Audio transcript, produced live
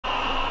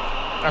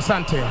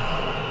Asante.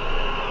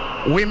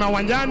 Wima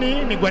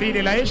uwanjani ni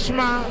gwaride la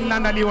heshima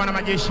linaandaliwa na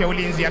majeshi ya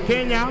ulinzi ya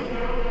Kenya.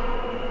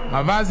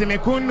 Mavazi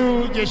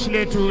mekundu jeshi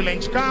letu la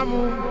nchi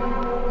kavu,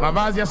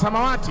 mavazi ya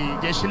samawati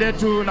jeshi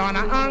letu la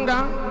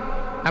wanaanga,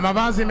 na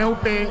mavazi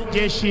meupe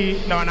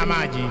jeshi la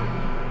wanamaji.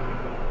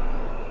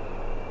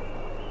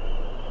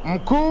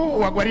 Mkuu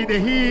wa gwaride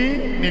hii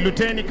ni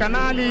Luteni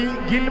Kanali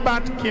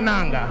Gilbert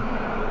Kinanga.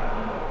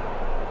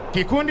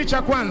 Kikundi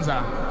cha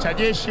kwanza cha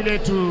jeshi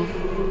letu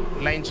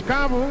la nchi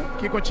kavu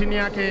kiko chini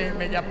yake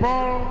Meja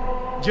Paul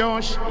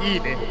Josh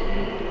Ide.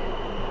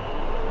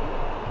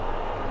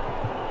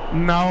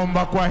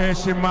 Naomba kwa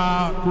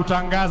heshima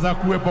kutangaza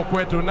kuwepo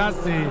kwetu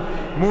nasi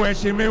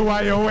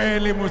Mheshimiwa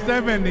Yoweri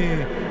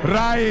Museveni,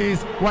 Rais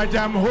wa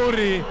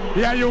Jamhuri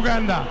ya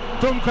Uganda.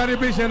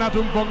 Tumkaribishe na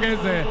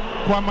tumpongeze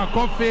kwa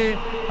makofi.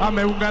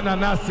 Ameungana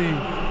nasi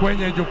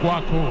kwenye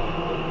jukwaa kuu.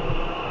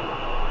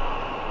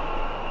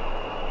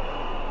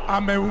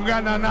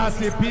 Ameungana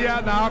nasi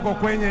pia na ako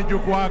kwenye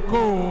jukwaa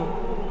kuu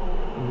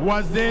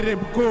Waziri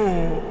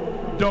Mkuu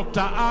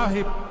Dr.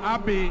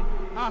 Abiy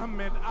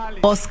Ahmed Ali.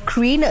 On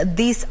screen,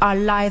 these are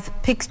live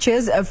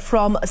pictures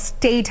from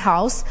State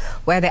House,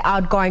 where the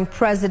outgoing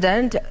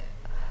President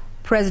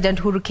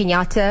Uhuru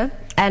Kenyatta,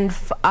 and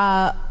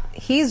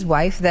his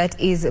wife, that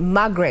is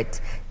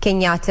Margaret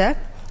Kenyatta,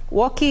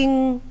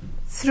 walking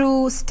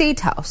through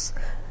State House.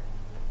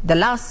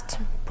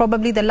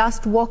 Probably the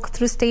last walk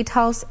through State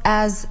House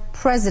as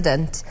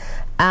President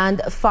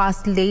and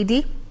First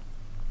Lady,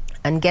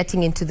 and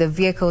getting into the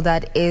vehicle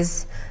that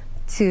is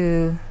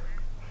to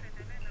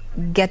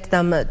get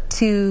them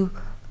to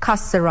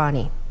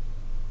Kasarani.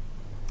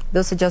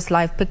 Those are just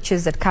live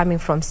pictures that are coming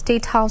from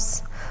State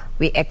House.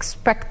 We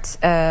expect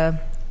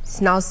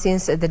now,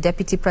 since the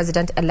Deputy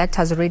President-elect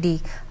has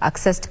already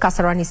accessed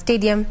Kasarani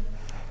Stadium,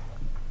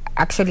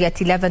 actually at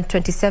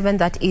 11:27,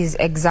 that is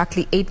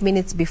exactly 8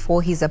 minutes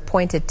before his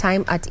appointed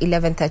time at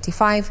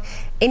 11:35.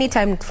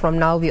 Anytime from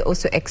now, we're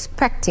also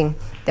expecting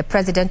the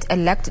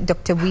President-elect,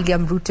 Dr.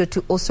 William Ruto,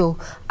 to also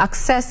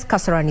access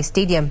Kasarani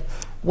Stadium.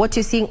 What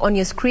you're seeing on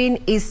your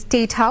screen is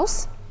State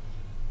House,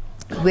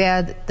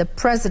 where the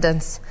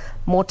President's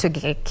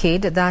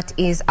motorcade, that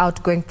is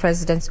outgoing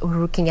President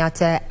Uhuru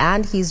Kenyatta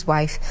and his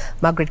wife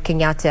Margaret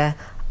Kenyatta,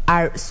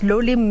 are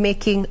slowly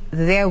making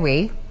their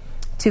way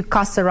to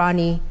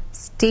Kasarani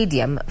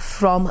Stadium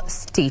from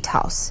State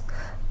House.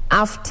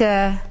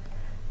 After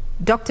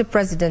Dr.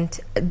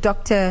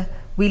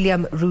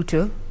 William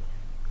Ruto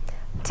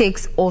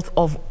takes oath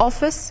of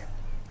office,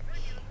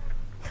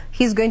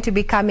 he's going to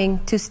be coming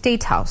to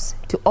State House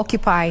to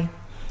occupy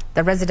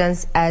the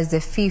residence as the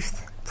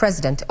 5th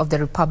President of the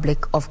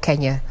Republic of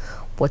Kenya.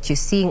 What you're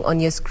seeing on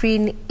your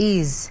screen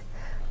is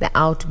the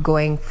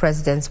outgoing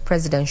President's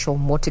presidential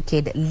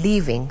motorcade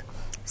leaving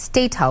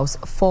State House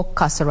for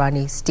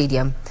Kasarani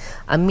Stadium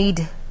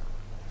amid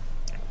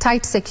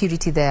tight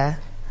security there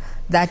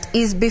that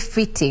is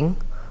befitting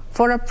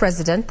for a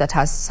president that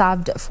has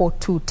served for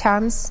 2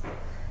 terms,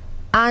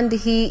 and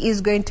he is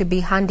going to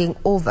be handing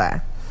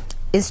over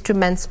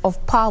instruments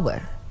of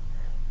power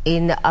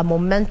in a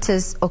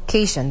momentous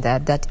occasion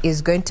that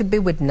is going to be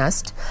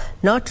witnessed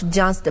not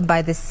just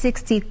by the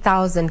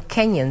 60,000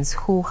 Kenyans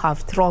who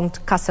have thronged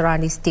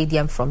Kasarani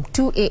Stadium from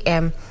 2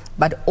 a.m.,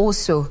 but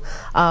also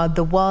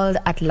the world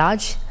at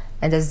large.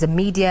 And as the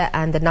media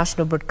and the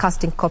National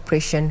Broadcasting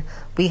Corporation,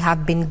 we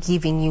have been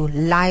giving you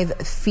live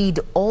feed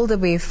all the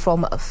way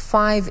from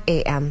 5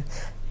 a.m.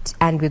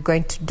 and we're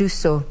going to do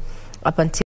so up until